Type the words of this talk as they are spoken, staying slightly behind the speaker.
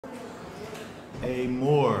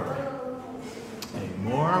Emor.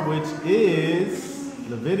 Emor, which is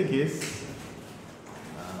Leviticus.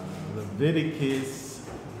 Leviticus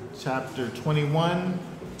chapter 21,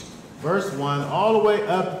 verse 1, all the way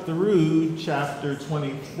up through chapter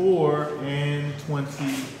 24 and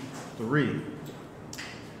 23.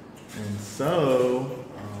 And so,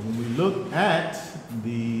 when we look at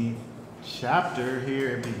the chapter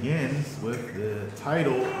here, it begins with the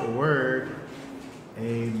title, the word,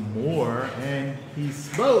 Emor, and he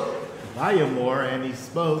spoke, Emor, and he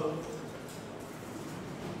spoke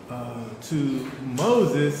to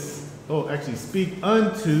Moses, speak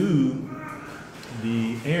unto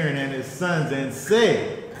the Aaron and his sons, and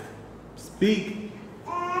say, speak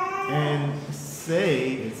and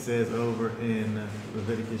say, it says over in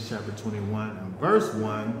Leviticus chapter 21 and verse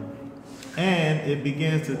 1, and it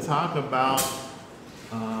begins to talk about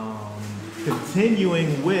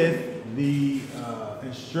continuing with the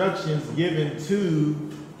instructions given to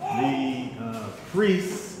the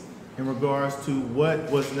priests in regards to what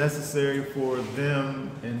was necessary for them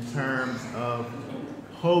in terms of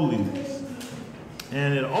holiness.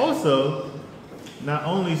 And it also not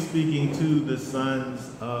only speaking to the sons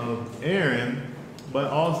of Aaron, but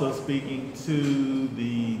also speaking to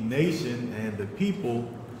the nation and the people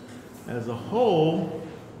as a whole.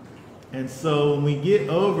 And so when we get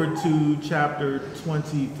over to chapter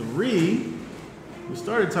 23, we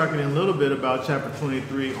started talking a little bit about chapter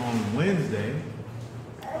 23 on Wednesday.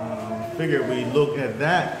 Figured we'd look at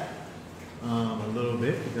that a little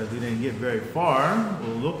bit because we didn't get very far.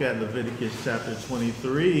 We'll look at Leviticus chapter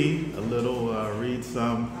 23 a little, read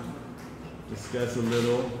some, discuss a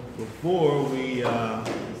little before we go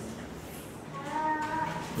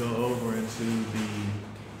over into the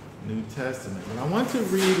New Testament. But I want to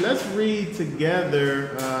read, let's read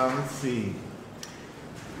together, let's see.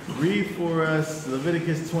 Read for us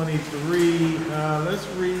Leviticus 23. Let's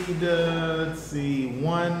read,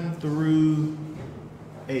 1 through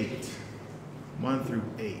 8. 1 through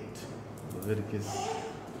 8. Leviticus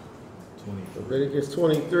 23. Leviticus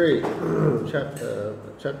 23,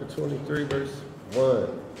 chapter 23, verse 1.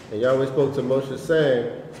 And Yahweh spoke to Moshe,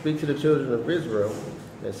 saying, speak to the children of Israel,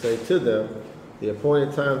 and say to them, the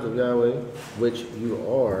appointed times of Yahweh, which you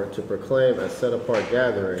are to proclaim as set-apart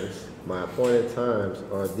gatherings, my appointed times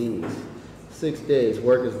are these. 6 days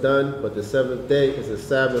work is done, but the seventh day is a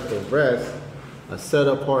Sabbath of rest, a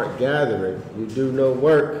set-apart gathering. You do no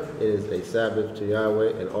work. It is a Sabbath to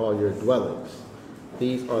Yahweh in all your dwellings.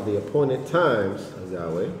 These are the appointed times of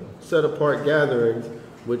Yahweh, set-apart gatherings,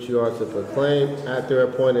 which you are to proclaim at their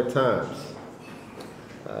appointed times.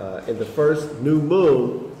 In the first new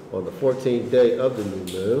moon, on the 14th day of the new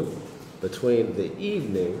moon, between the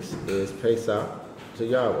evenings is Pesach to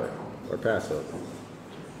Yahweh, or Passover.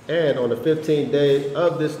 And on the 15th day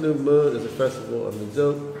of this new moon is the festival of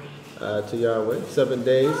Mitzvot to Yahweh. 7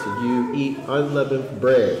 days you eat unleavened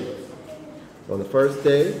bread. On the first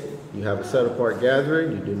day you have a set-apart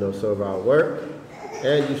gathering, you do no servile work,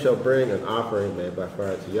 and you shall bring an offering made by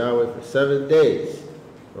fire to Yahweh for 7 days.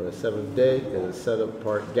 On the seventh day is a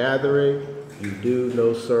set-apart gathering, you do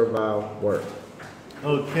no servile work.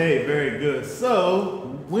 Okay, very good.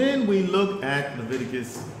 So when we look at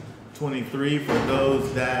Leviticus 23, for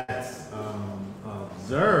those that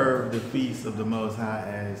observe the feast of the Most High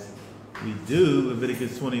as we do,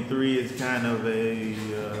 Leviticus 23 is kind of a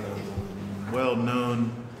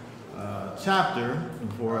well-known chapter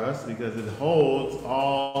for us because it holds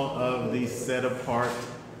all of these set-apart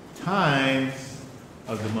times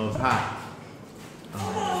of the Most High.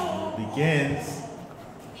 Begins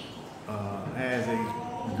as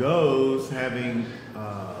it goes, having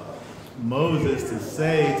Moses to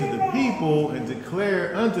say to the people and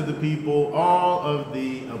declare unto the people all of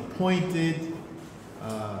the appointed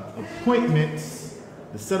appointments,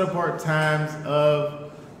 the set-apart times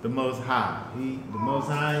of the Most High. The Most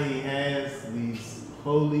High, He has these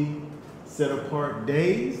holy, set-apart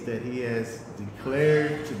days that He has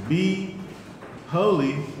declared to be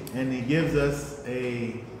holy, and He gives us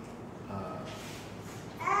a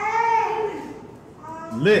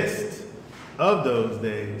list of those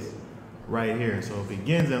days right here. So it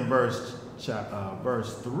begins in verse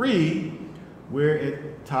 3, where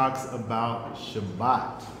it talks about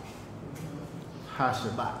Shabbat.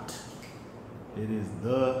 HaShabbat. It is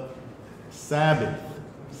the Sabbath.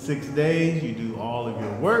 6 days you do all of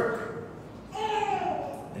your work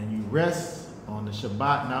and you rest on the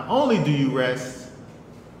Shabbat. Not only do you rest,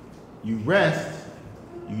 you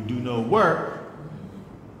do no work,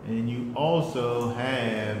 and you also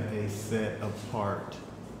have a set apart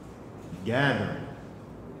gathering.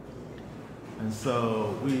 And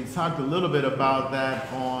so we talked a little bit about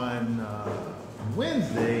that on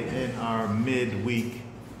Wednesday in our midweek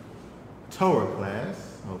Torah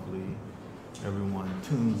class. Hopefully everyone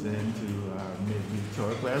tunes in to our midweek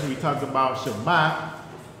Torah class. We talked about Shabbat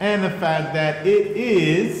and the fact that it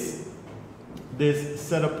is this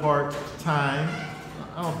set apart time.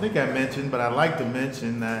 I don't think I mentioned, but I'd like to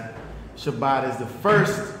mention that Shabbat is the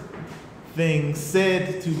first thing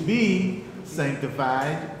said to be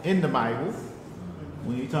sanctified in the Bible.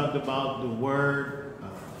 When you talked about the word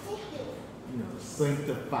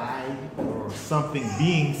sanctified or something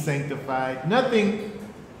being sanctified, nothing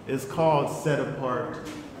is called set apart,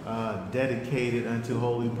 dedicated unto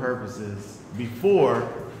holy purposes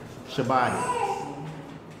before Shabbat,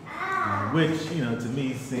 which to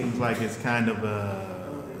me seems like it's kind of a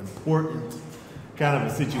important kind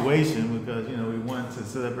of a situation, because we want to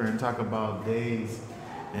sit up here and talk about days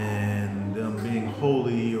and them being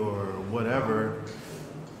holy or whatever.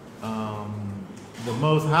 The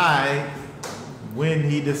Most High, when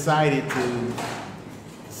he decided to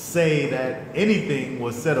say that anything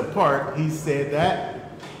was set apart, he said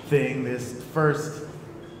that thing, this first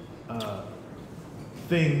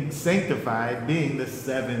thing sanctified, being the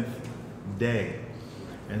seventh day.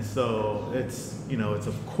 And so it's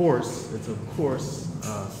of course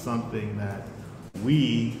something that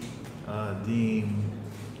we deem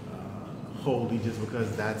holy, just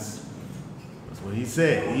because that's what he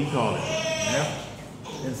said. He called it. Yeah?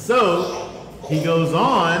 And so he goes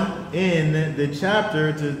on in the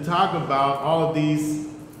chapter to talk about all of these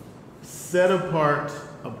set apart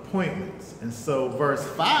appointments. And so verse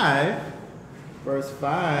 5,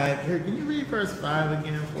 here, can you read verse 5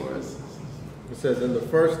 again for us? It says, in the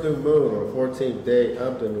first new moon, on the 14th day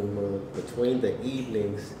of the new moon, between the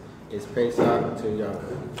evenings, is Pesach to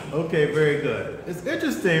Yahweh. Okay, very good. It's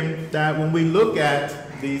interesting that when we look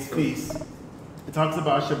at these feasts, it talks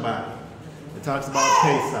about Shabbat, it talks about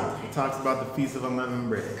Pesach, it talks about the Feast of Unleavened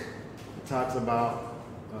Bread, it talks about,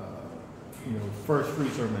 first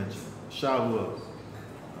fruits are mentioned, Shavuot,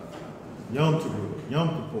 Yom Teruah,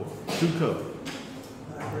 Yom Kippur, Sukkot.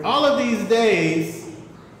 All of these days,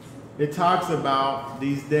 it talks about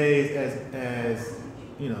these days as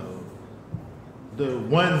the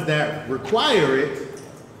ones that require it.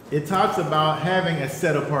 It talks about having a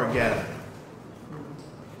set apart gathering.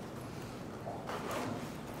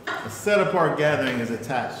 A set apart gathering is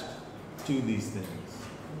attached to these things.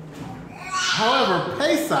 However,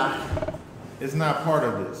 Pesach is not part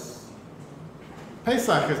of this.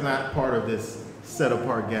 Pesach is not part of this set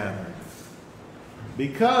apart gathering,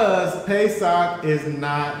 because Pesach is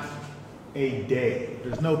not a day.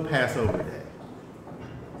 There's no Passover day.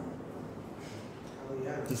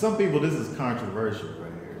 To some people, this is controversial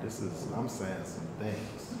right here. I'm saying some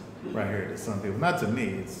things right here to some people. Not to me,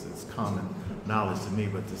 it's common knowledge to me,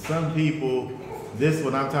 but to some people,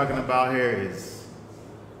 what I'm talking about here is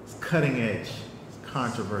cutting edge. It's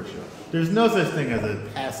controversial. There's no such thing as a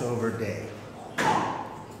Passover day.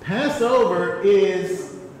 Passover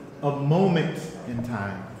is a moment in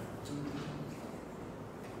time.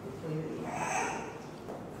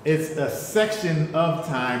 It's a section of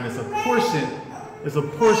time. It's a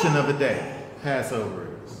portion of a day. Passover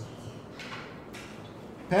is.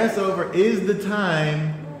 Passover is the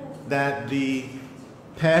time that the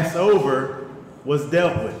Passover was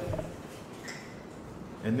dealt with.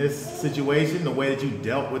 In this situation, the way that you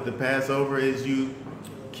dealt with the Passover is you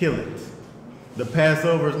kill it. The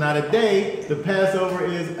Passover is not a day. The Passover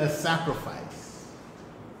is a sacrifice.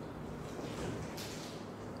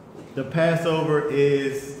 The Passover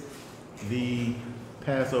is the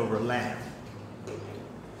Passover lamb.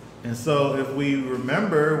 And so if we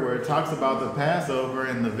remember where it talks about the Passover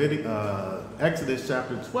in the Exodus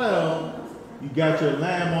chapter 12, you got your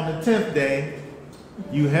lamb on the 10th day.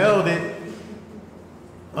 You held it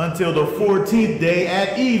until the 14th day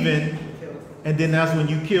at even, and then that's when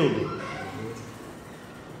you killed it.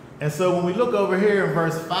 And so when we look over here in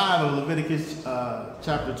verse 5 of Leviticus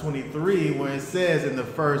chapter 23, where it says in the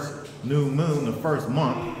first new moon, the first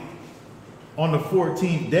month, on the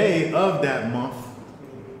 14th day of that month,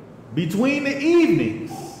 between the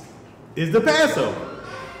evenings is the Passover.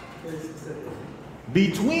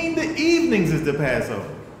 Between the evenings is the Passover.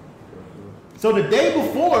 So the day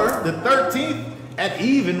before, the 13th at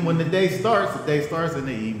even, when the day starts in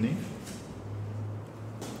the evening.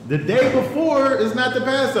 The day before is not the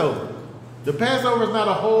Passover. The Passover is not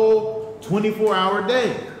a whole 24-hour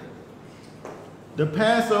day. The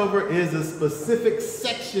Passover is a specific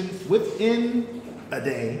section within a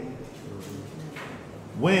day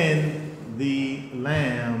when the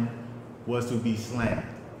lamb was to be slain.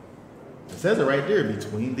 It says it right there,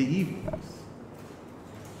 between the evenings.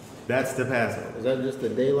 That's the Passover. Is that just the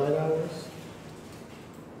daylight hours?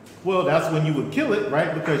 Well, that's when you would kill it,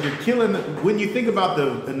 right? Because you're killing, when you think about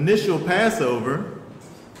the initial Passover,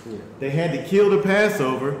 they had to kill the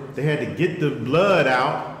Passover, they had to get the blood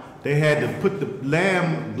out, they had to put the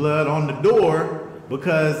lamb blood on the door,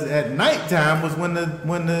 because at nighttime was when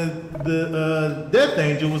the death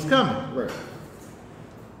angel was coming. Right.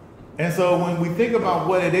 And so when we think about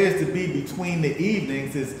what it is to be between the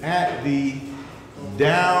evenings, it's at the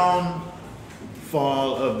downfall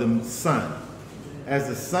of the sun. As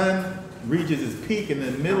the sun reaches its peak in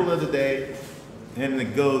the middle of the day, and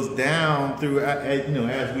it goes down through,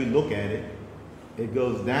 as we look at it, it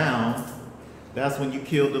goes down. That's when you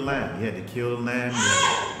kill the lamb. You had to kill the lamb.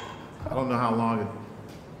 I don't know how long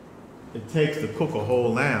it takes to cook a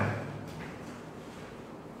whole lamb.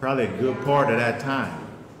 Probably a good part of that time.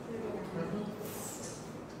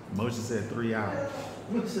 Moshe said 3 hours.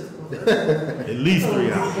 At least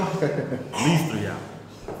 3 hours. At least 3 hours.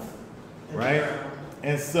 Right?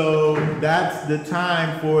 And so that's the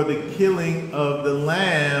time for the killing of the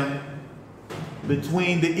lamb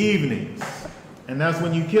between the evenings. And that's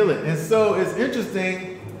when you kill it. And so it's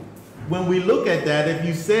interesting when we look at that, if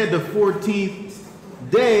you said the 14th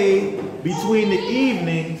day between the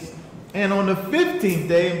evenings, and on the 15th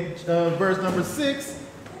day, verse number 6,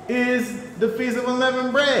 is the Feast of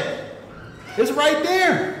Unleavened Bread. It's right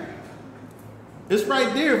there. It's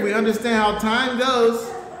right there. If we understand how time goes,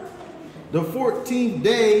 the 14th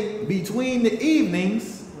day between the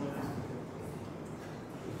evenings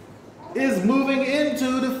is moving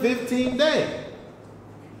into the 15th day.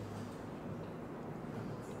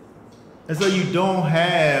 And so you don't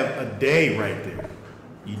have a day right there.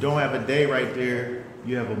 You don't have a day right there.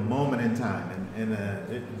 You have a moment in time. And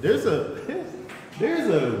there's a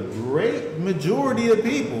great majority of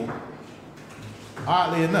people,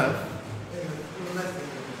 oddly enough,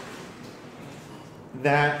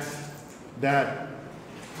 that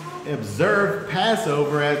observe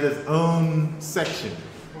Passover as its own section,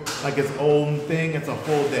 like its own thing. It's a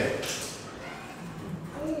whole day.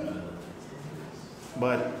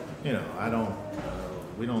 But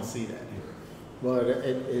we don't see that here. Well,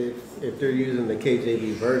 if they're using the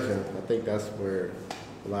KJV version, I think that's where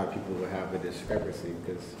a lot of people will have a discrepancy,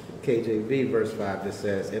 because KJV verse 5 just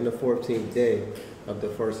says, "In the 14th day of the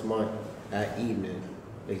first month at evening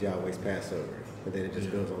is Yahweh's Passover," and then it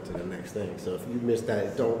just goes on to the next thing. So if you missed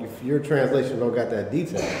that, if your translation don't got that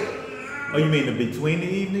detail. Oh, you mean the between the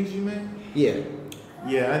evenings? You mean? Yeah.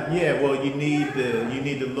 Yeah. Well, you need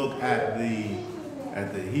to look at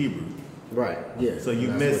the Hebrew. Right. Yeah. So you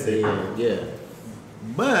miss it. Yeah.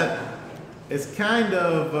 But it's kind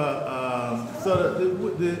of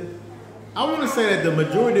I want to say that the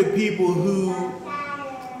majority of people who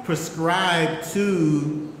prescribe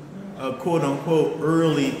to a quote unquote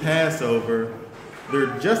early Passover, their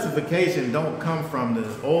justification don't come from the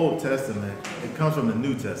Old Testament, it comes from the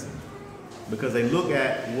New Testament. Because they look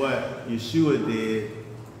at what Yeshua did,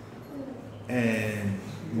 and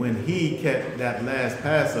when he kept that last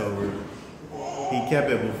Passover, he kept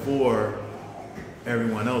it before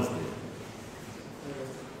everyone else did.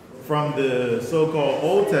 From the so-called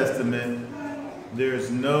Old Testament, there's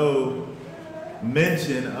no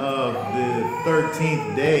mention of the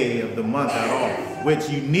 13th day of the month at all, which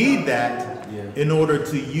you need that in order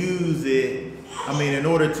to use it, in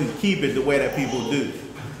order to keep it the way that people do.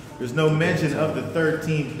 There's no mention of the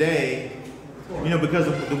 13th day, because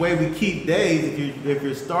of the way we keep days. If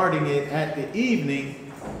you're starting it at the evening,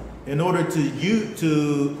 in order to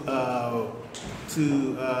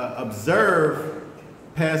observe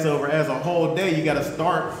Passover as a whole day, you got to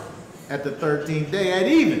start at the 13th day at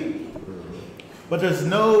even. But there's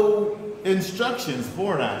no instructions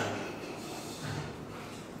for that.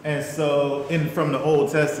 And so, from the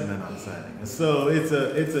Old Testament, I'm saying. And so it's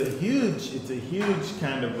a huge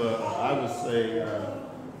kind of I would say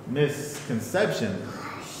misconception.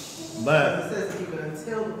 But it says keep it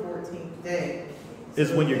until the 14th day.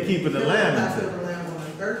 It's when you're keeping the lamb until the lamb on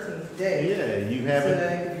the 13th day. Yeah, you haven't. So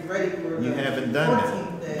that it can be ready for you the haven't done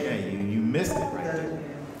 14th that. day. Yeah, you missed it right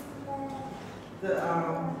there.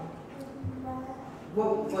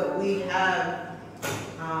 What we have,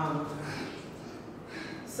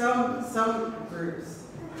 some groups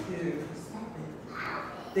who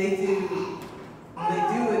they do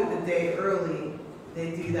it the day early.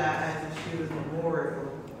 They do that as Yeshua's memorial.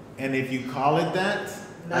 And if you call it that,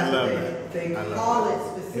 I love that. They call it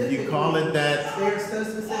specifically. If you call it that, they're so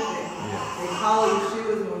specific. Yeah. They call it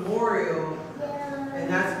Yeshua's memorial, and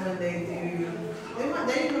that's when they do.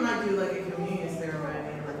 They even might do like a communion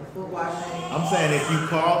ceremony, like a foot washing. I'm saying if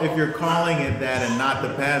you're calling it that and not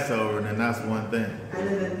the Passover, then that's one thing. And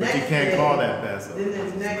then the But next you can't day, call that Passover. Then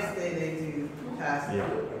the next day they do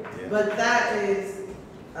Passover. Yeah. But that is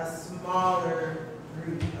a smaller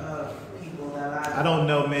group of people that I don't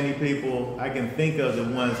know many people. I can think of the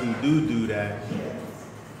ones who do that, Yes,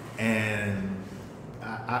 and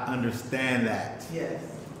I understand that. yes,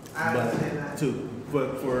 I understand that.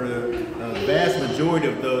 But for the vast majority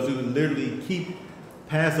of those who literally keep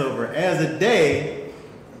Passover as a day,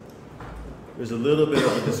 there's a little bit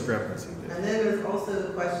of a discrepancy there. And then there's also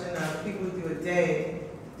the question of people who do a day.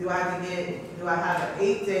 Do I have an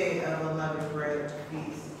 8-day of unleavened bread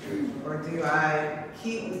feast? Or do I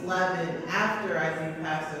keep leaven after I do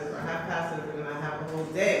Passover? I have Passover and I have a whole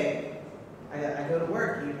day. I go to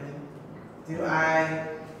work even. Do I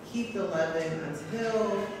keep the leaven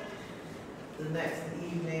until the next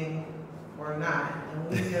evening or not? And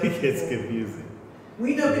we know It gets people- confusing.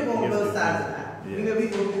 We know people on It gets both sides of confusing. that. Yeah. We know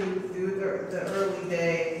people who do the early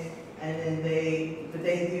day and then they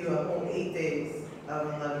do a whole 8 days of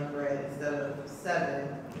unleavened bread instead of 7.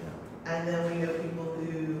 And then we know people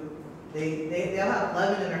who they'll have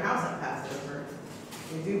leaven in their house at Passover.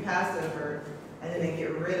 They do Passover and then they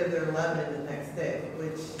get rid of their leaven the next day,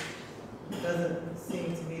 which doesn't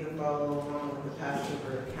seem to me to follow along with the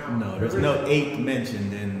Passover account. No, there's no 8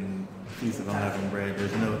 mentioned in Feast of Unleavened Bread.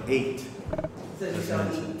 There's no 8. So you shall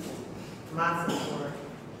eat matzah for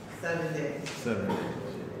 7 days. 7 days.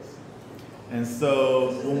 And so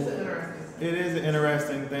It's interesting. it is an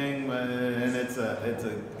interesting thing, and it's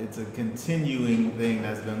a continuing thing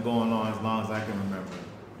that's been going on as long as I can remember.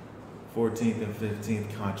 14th and 15th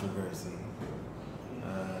controversy.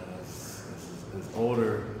 It's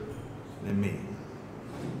older than me.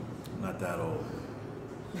 Not that old.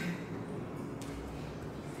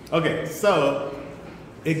 Okay, so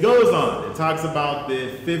it goes on. It talks about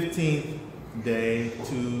the 15th day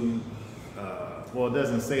to, well, it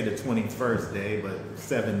doesn't say the 21st day, but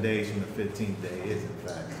 7 days from the 15th day is, in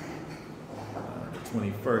fact, the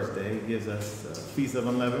 21st day. It gives us a Feast of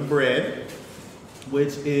Unleavened Bread,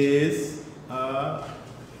 which is,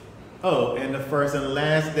 and the first and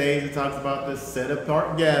last days, it talks about the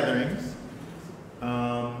set-apart gatherings.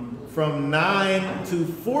 From 9 to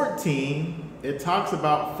 14, it talks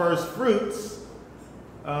about first fruits,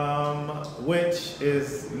 which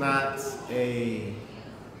is not a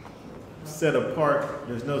set apart,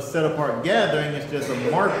 there's no set apart gathering, it's just a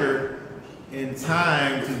marker in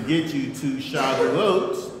time to get you to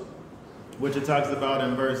Shavuot, which it talks about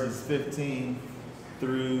in verses 15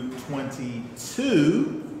 through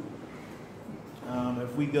 22.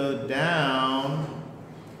 If we go down,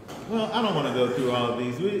 well, I don't want to go through all of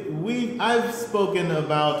these. I've spoken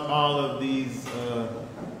about all of these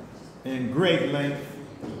in great length.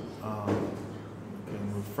 You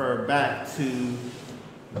can refer back to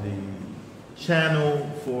the channel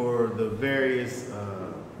for the various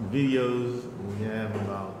videos we have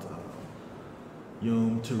about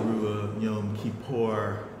Yom Teruah, Yom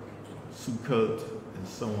Kippur, Sukkot, and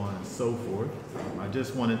so on and so forth. I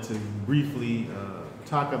just wanted to briefly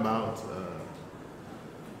talk about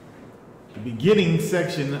the beginning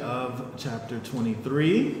section of chapter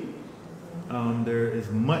 23. There is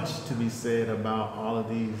much to be said about all of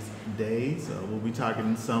these days. We'll be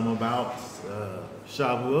talking some about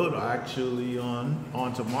Shavuot, actually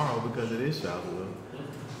on tomorrow because it is Shavuot.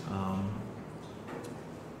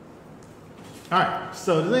 All right,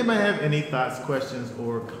 so does anybody have any thoughts, questions,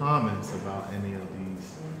 or comments about any of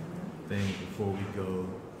these things before we go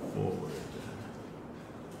forward?